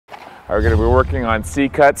We're going to be working on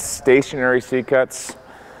C-cuts, stationary C-cuts,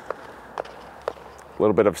 a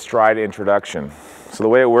little bit of stride introduction. So the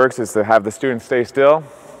way it works is to have the student stay still.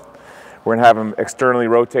 We're going to have them externally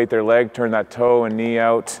rotate their leg, turn that toe and knee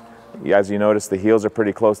out. As you notice, the heels are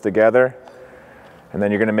pretty close together. And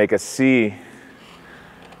then you're going to make a C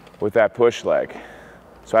with that push leg.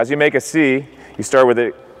 So as you make a C, you start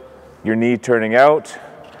with your knee turning out,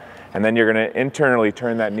 and then you're going to internally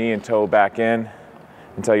turn that knee and toe back in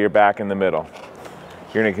until you're back in the middle.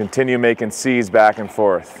 You're going to continue making C's back and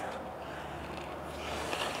forth.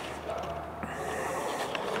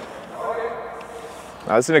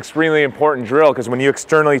 Now this is an extremely important drill because when you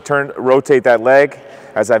externally rotate that leg,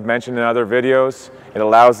 as I've mentioned in other videos, it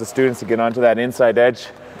allows the students to get onto that inside edge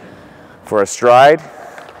for a stride.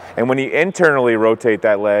 And when you internally rotate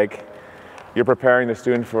that leg, you're preparing the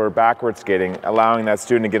student for backward skating, allowing that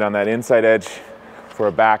student to get on that inside edge for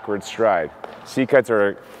a backward stride. C-cuts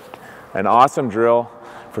are an awesome drill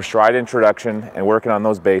for stride introduction and working on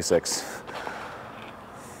those basics.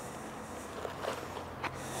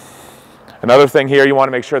 Another thing here, you want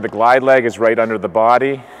to make sure the glide leg is right under the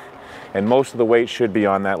body, and most of the weight should be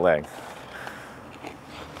on that leg.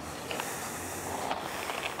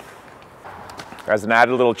 As an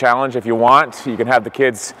added little challenge, if you want, you can have the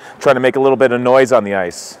kids try to make a little bit of noise on the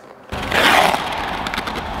ice.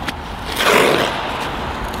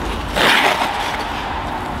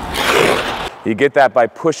 You get that by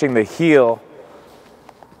pushing the heel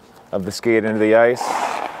of the skate into the ice.